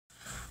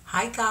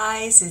Hi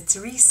guys, it's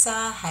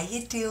Risa. How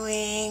you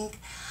doing?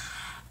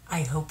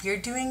 I hope you're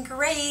doing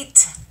great.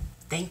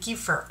 Thank you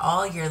for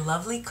all your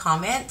lovely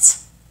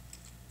comments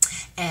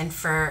and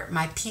for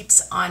my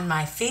peeps on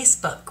my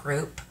Facebook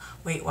group,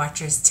 Weight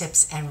Watchers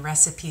Tips and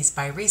Recipes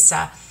by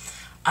Risa.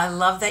 I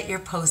love that you're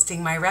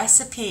posting my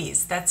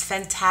recipes. That's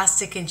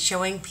fantastic, and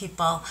showing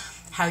people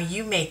how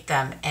you make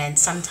them, and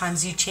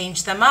sometimes you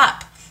change them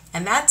up,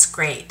 and that's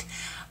great.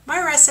 My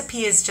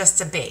recipe is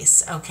just a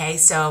base, okay?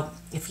 So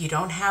if you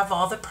don't have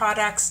all the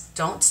products,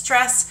 don't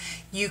stress.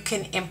 You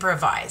can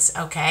improvise,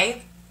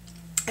 okay?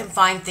 And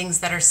find things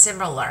that are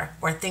similar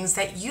or things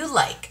that you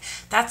like.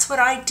 That's what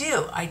I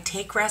do. I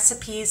take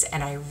recipes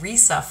and I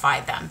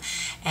recify them.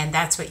 And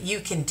that's what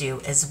you can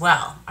do as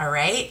well, all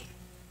right?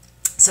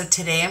 So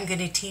today I'm going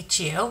to teach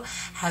you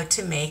how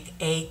to make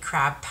a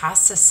crab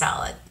pasta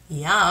salad.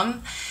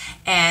 Yum!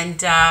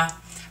 And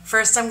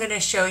first I'm going to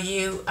show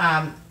you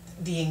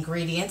the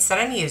ingredients that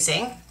I'm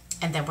using,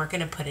 and then we're going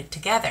to put it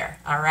together,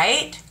 all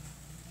right?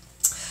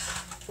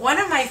 One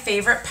of my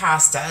favorite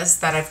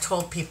pastas that I've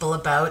told people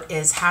about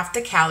is half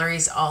the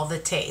calories, all the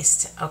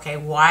taste. Okay,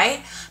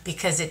 why?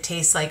 Because it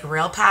tastes like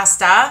real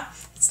pasta.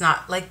 It's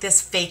not like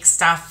this fake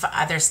stuff,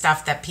 other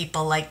stuff that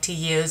people like to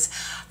use.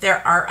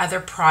 There are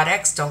other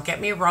products, don't get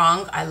me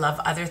wrong. I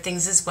love other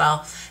things as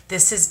well.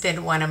 This has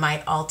been one of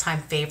my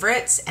all-time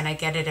favorites, and I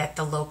get it at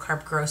the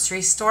low-carb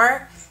grocery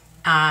store.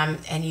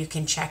 And you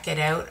can check it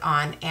out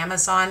on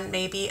Amazon,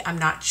 maybe. I'm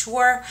not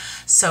sure,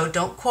 so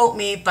don't quote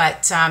me,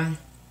 but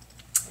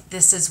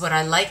this is what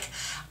I like.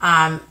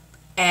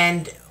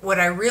 And what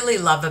I really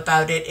love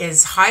about it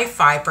is high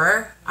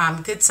fiber,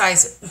 good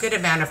size, good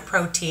amount of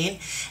protein.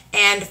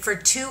 And for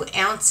 2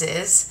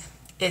 ounces,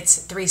 it's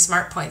 3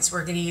 Smart Points.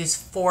 We're going to use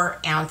 4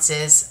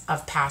 ounces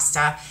of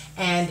pasta,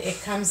 and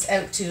it comes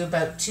out to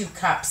about 2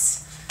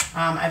 cups.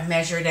 I've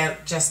measured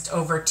out just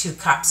over 2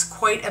 cups,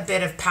 quite a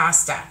bit of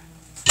pasta.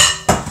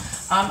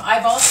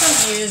 I've also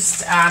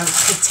used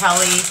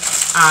Catelli.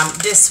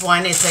 This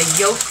one is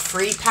a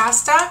yolk-free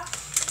pasta,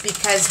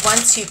 because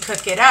once you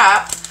cook it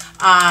up,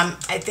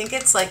 I think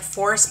it's like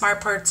 4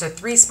 Smart Points or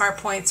 3 Smart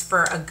Points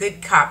for a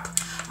good cup.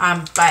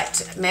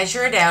 But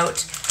measure it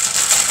out.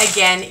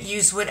 Again,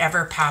 use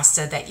whatever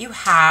pasta that you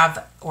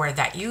have or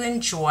that you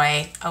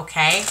enjoy,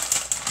 okay?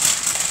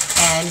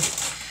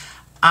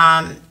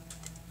 And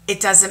it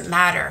doesn't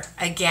matter.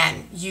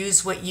 Again,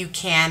 use what you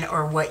can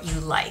or what you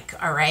like,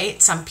 all right?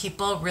 Some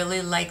people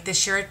really like the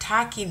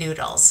shirataki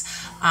noodles.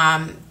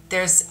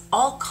 There's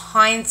all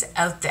kinds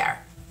out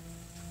there.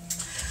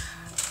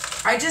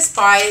 I just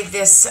buy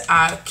this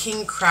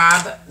king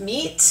crab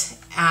meat,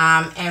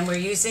 and we're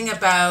using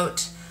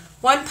about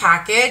 1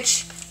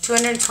 package,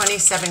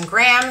 227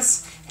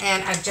 grams,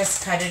 and I've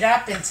just cut it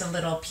up into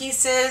little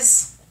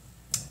pieces,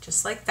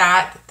 just like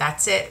that.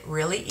 That's it,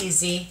 really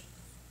easy.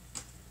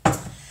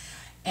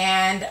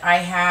 And I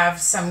have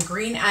some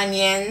green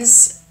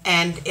onions,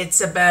 and it's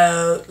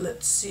about,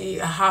 let's see,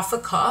 a half a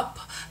cup,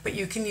 but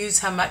you can use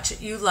how much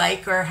you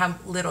like or how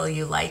little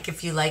you like.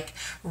 If you like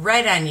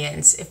red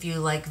onions, if you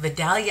like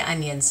Vidalia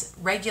onions,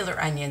 regular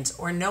onions,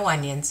 or no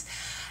onions,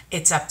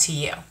 it's up to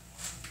you.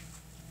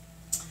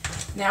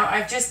 Now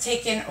I've just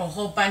taken a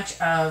whole bunch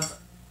of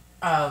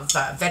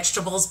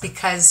vegetables,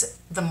 because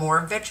the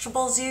more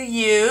vegetables you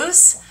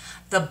use,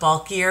 the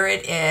bulkier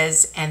it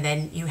is, and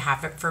then you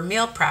have it for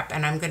meal prep.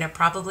 And I'm going to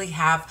probably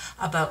have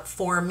about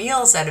 4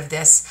 meals out of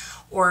this,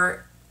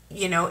 or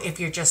you know, if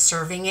you're just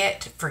serving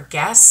it for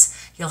guests,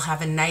 you'll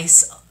have a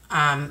nice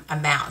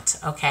amount,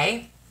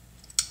 okay?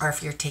 Or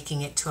if you're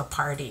taking it to a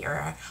party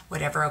or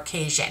whatever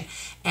occasion.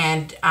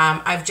 And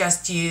I've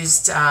just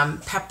used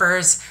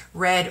peppers,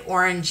 red,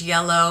 orange,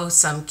 yellow,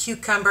 some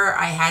cucumber.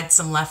 I had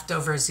some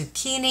leftover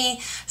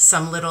zucchini,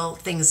 some little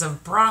things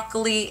of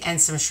broccoli,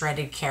 and some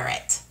shredded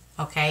carrot.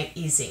 Okay,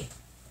 easy.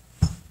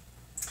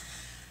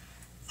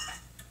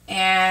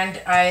 And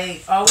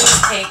I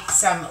always take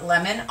some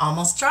lemon,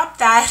 almost dropped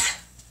that.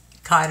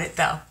 Caught it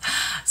though.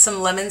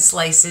 Some lemon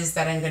slices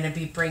that I'm going to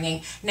be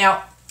bringing.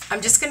 Now,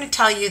 I'm just going to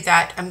tell you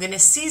that I'm going to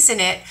season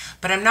it,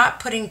 but I'm not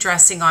putting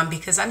dressing on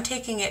because I'm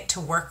taking it to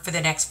work for the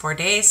next 4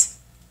 days.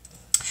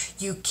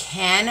 You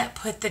can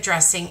put the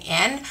dressing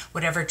in,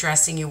 whatever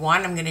dressing you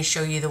want. I'm going to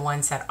show you the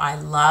ones that I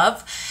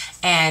love,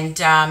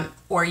 and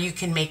or you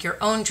can make your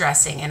own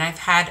dressing. And I've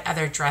had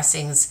other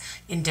dressings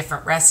in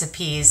different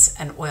recipes,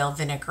 an oil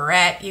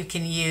vinaigrette you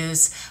can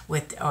use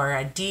with, or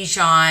a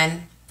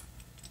Dijon.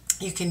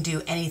 You can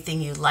do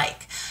anything you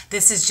like.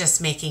 This is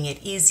just making it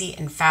easy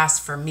and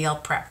fast for meal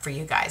prep for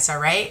you guys, all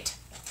right?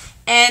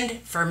 And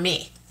for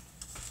me.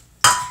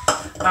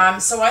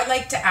 So I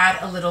like to add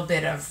a little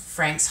bit of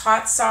Frank's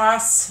hot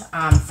sauce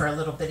for a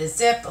little bit of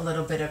zip, a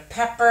little bit of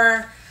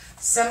pepper,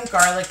 some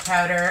garlic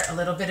powder, a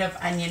little bit of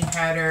onion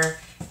powder,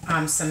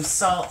 some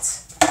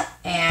salt,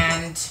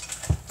 and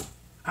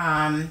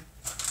a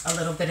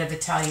little bit of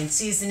Italian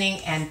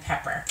seasoning and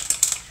pepper.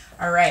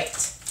 All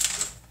right.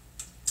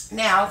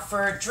 Now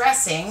for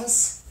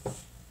dressings,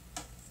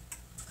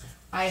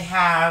 I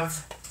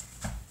have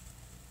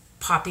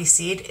poppy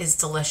seed is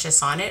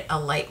delicious on it, a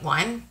light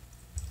one.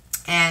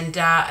 And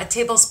a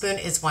tablespoon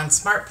is 1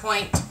 smart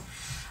point.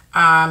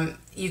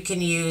 You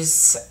can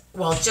use,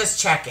 well, just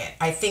check it.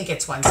 I think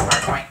it's 1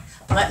 smart point.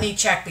 Let me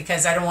check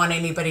because I don't want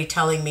anybody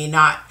telling me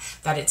not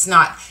that it's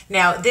not.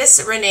 Now,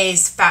 this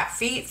Renee's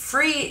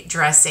fat-free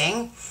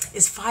dressing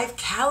is 5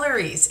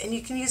 calories, and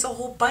you can use a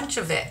whole bunch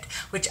of it,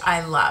 which I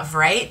love,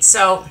 right?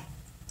 So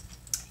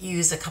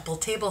use a couple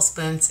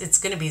tablespoons. It's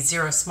going to be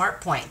 0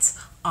 smart points.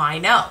 I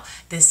know.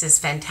 This is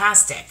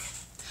fantastic.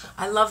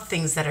 I love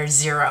things that are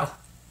 0.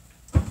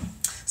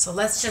 So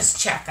let's just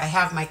check. I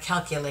have my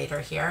calculator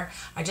here.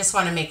 I just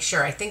want to make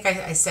sure. I think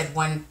I said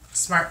 1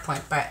 smart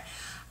point, but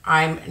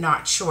I'm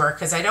not sure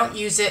because I don't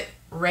use it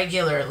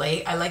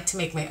regularly. I like to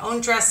make my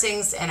own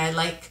dressings, and I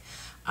like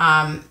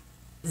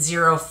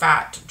 0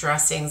 fat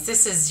dressings.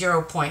 This is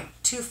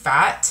 0.2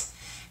 fat.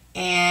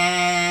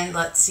 And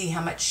let's see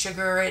how much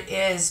sugar it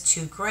is,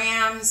 2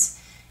 grams.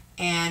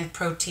 And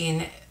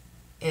protein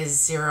is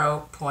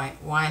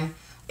 0.1.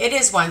 It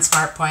is 1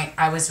 smart point.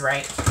 I was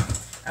right.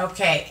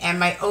 Okay, and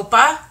my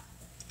OPA,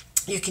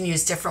 you can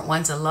use different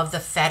ones. I love the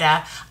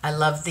feta. I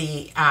love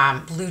the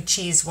blue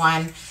cheese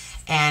one.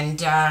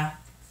 And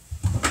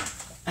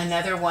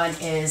another one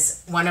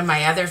is, one of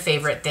my other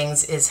favorite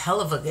things is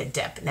HELLUVA Good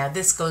Dip. Now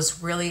this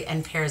goes really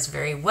and pairs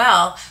very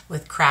well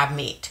with crab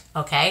meat,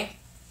 okay?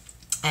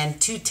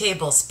 And 2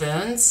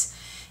 tablespoons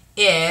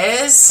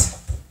is,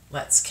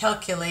 let's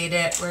calculate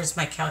it. Where's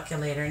my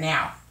calculator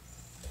now?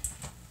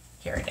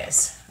 Here it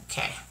is,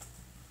 okay.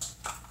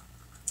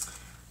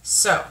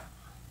 So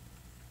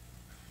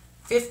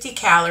 50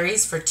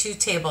 calories for 2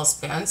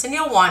 tablespoons, and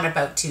you'll want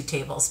about 2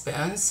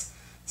 tablespoons.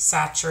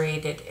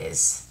 Saturated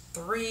is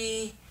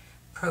 3,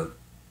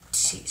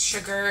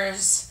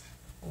 sugars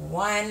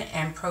 1,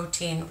 and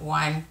protein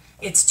 1.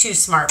 It's 2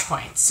 smart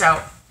points.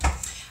 So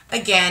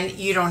again,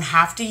 you don't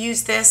have to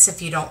use this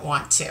if you don't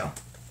want to.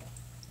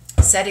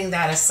 Setting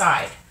that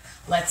aside,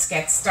 let's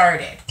get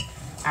started.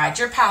 Add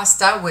your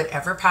pasta,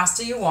 whatever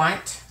pasta you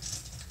want.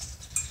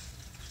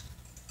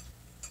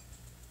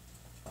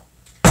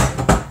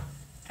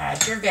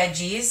 Add your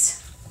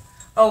veggies.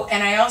 Oh,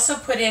 and I also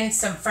put in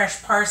some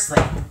fresh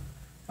parsley.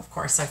 Of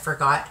course, I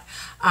forgot.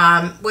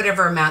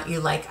 Whatever amount you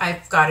like.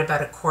 I've got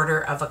about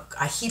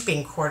a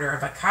heaping quarter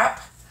of a cup.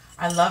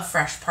 I love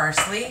fresh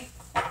parsley.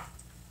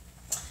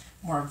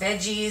 More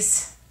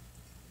veggies.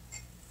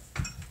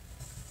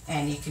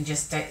 And you can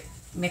just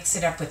mix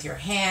it up with your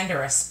hand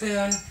or a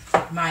spoon.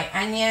 My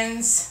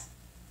onions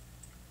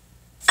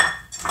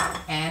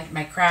and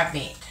my crab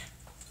meat.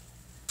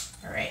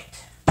 All right.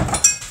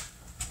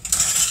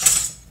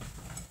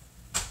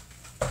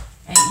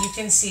 And you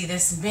can see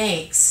this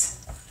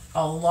makes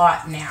a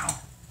lot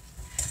now.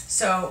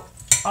 So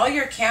all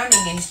you're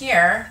counting in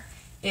here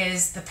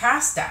is the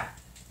pasta.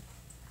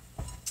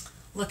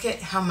 Look at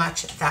how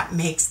much that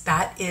makes.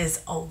 That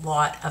is a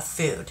lot of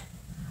food.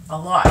 A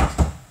lot.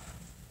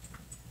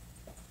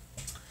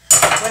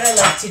 What I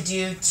like to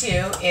do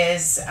too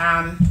is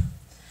I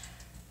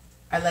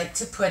like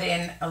to put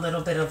in a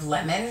little bit of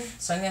lemon.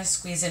 So I'm going to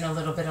squeeze in a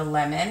little bit of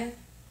lemon.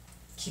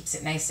 Keeps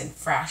it nice and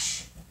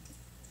fresh.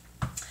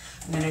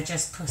 I'm going to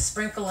just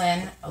sprinkle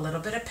in a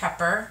little bit of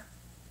pepper,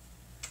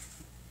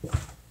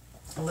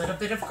 a little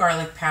bit of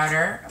garlic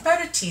powder,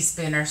 about a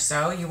teaspoon or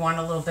so. You want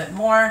a little bit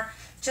more.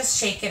 Just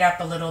shake it up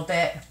a little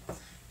bit.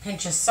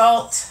 Pinch of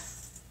salt.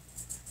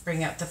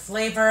 Bring out the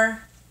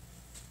flavor.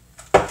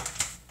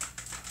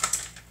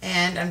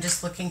 And I'm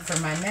just looking for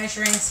my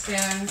measuring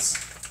spoons.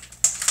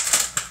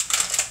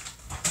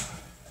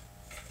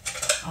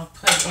 I'll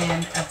put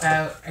in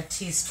about a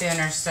teaspoon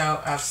or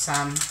so of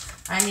some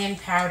onion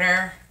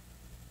powder.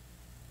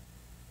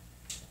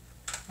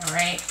 All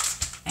right,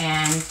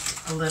 and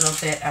a little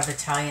bit of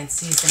Italian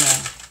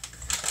seasoning.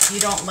 If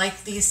you don't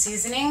like these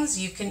seasonings,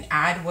 you can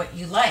add what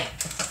you like.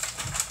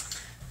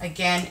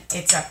 Again,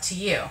 it's up to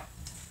you.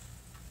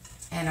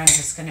 And I'm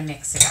just going to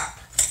mix it up.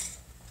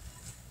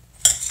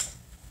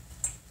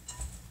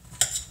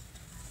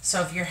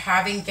 So if you're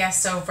having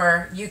guests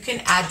over, you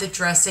can add the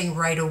dressing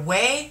right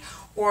away,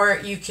 or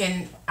you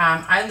can,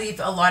 I leave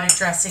a lot of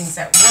dressings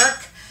at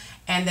work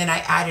and then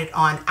I add it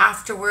on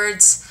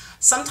afterwards.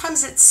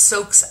 Sometimes it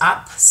soaks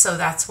up, so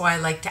that's why I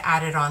like to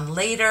add it on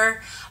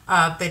later.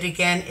 But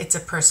again, it's a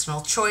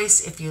personal choice.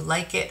 If you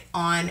like it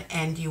on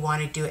and you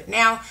want to do it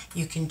now,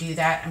 you can do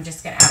that. I'm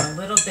just going to add a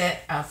little bit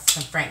of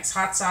some Frank's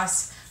hot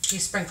sauce, a few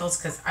sprinkles,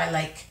 because I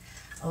like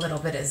a little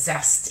bit of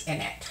zest in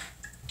it.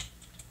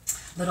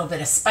 A little bit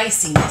of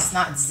spiciness,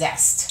 not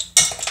zest.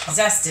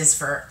 Zest is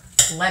for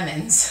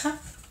lemons.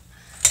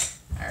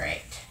 All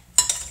right.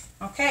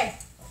 Okay.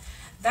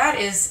 That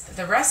is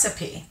the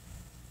recipe.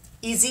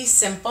 Easy,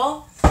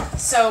 simple.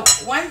 So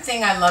one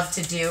thing I love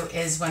to do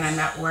is when I'm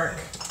at work,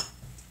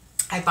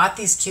 I bought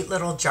these cute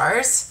little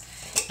jars,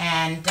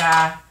 and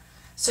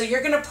so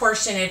you're going to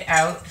portion it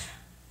out.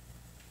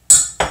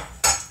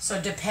 So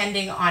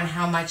depending on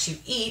how much you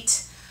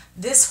eat,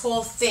 this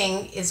whole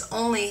thing is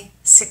only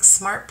 6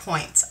 smart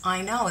points.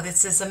 I know,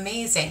 this is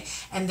amazing.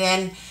 And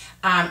then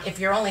if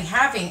you're only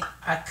having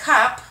a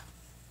cup,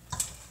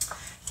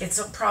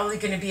 it's probably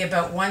going to be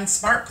about 1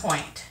 smart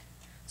point.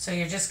 So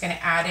you're just going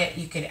to add it.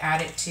 You could add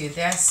it to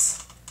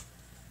this,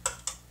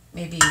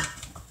 maybe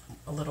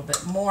a little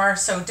bit more.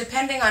 So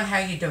depending on how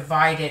you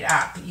divide it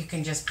up, you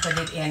can just put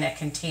it in a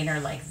container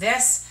like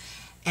this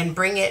and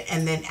bring it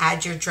and then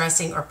add your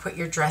dressing or put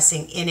your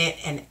dressing in it,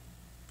 and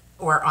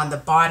or on the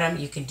bottom,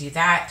 you can do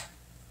that.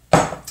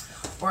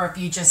 Or if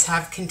you just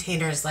have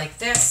containers like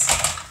this,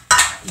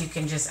 you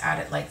can just add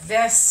it like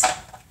this.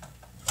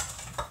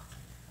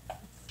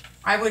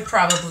 I would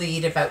probably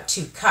eat about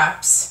 2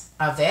 cups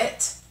of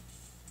it.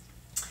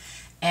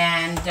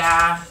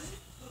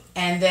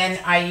 And then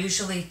I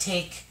usually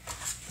take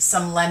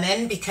some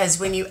lemon, because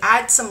when you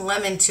add some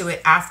lemon to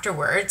it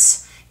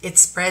afterwards, it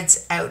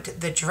spreads out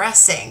the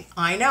dressing.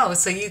 I know,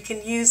 so you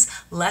can use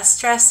less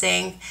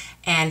dressing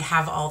and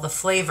have all the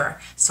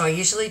flavor. So I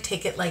usually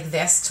take it like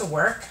this to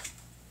work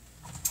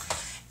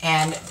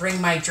and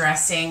bring my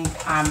dressing.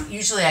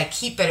 Usually I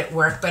keep it at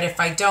work, but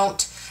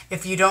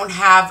if you don't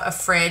have a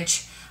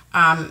fridge,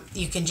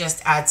 you can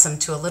just add some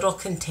to a little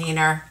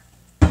container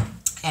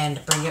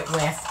and bring it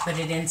with, put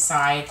it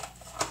inside.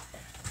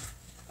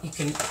 You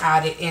can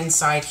add it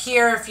inside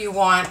here if you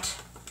want,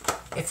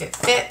 if it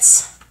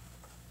fits.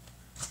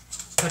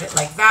 Put it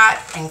like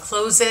that and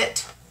close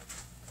it.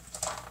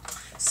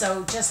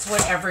 So just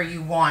whatever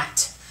you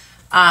want.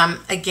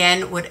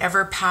 Again,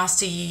 whatever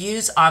pasta you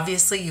use,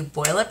 obviously you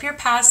boil up your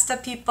pasta,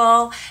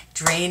 people,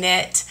 drain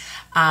it,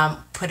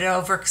 put it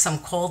over some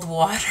cold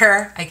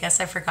water. I guess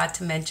I forgot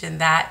to mention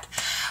that.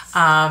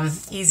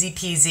 Easy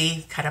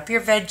peasy, cut up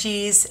your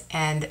veggies,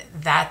 and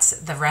that's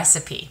the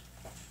recipe.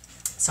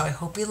 So I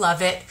hope you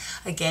love it.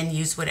 Again,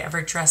 use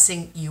whatever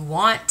dressing you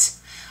want,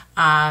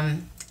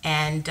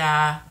 and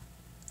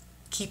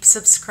keep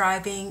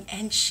subscribing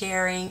and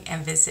sharing,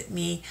 and visit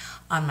me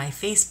on my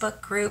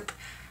Facebook group,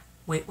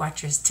 Weight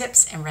Watchers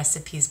Tips and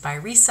Recipes by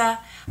Risa.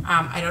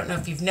 I don't know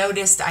if you've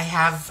noticed, I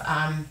have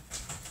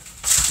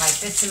my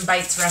Bits and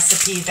Bites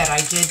recipe that I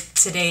did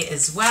today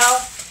as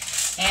well.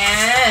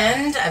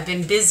 And I've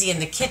been busy in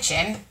the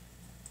kitchen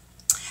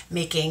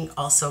making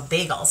also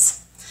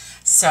bagels.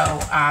 So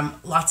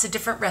lots of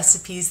different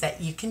recipes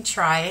that you can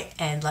try,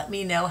 and let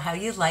me know how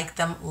you like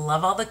them.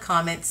 Love all the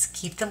comments.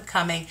 Keep them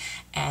coming,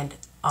 and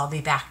I'll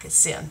be back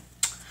soon.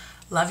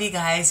 Love you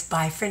guys.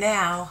 Bye for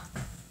now.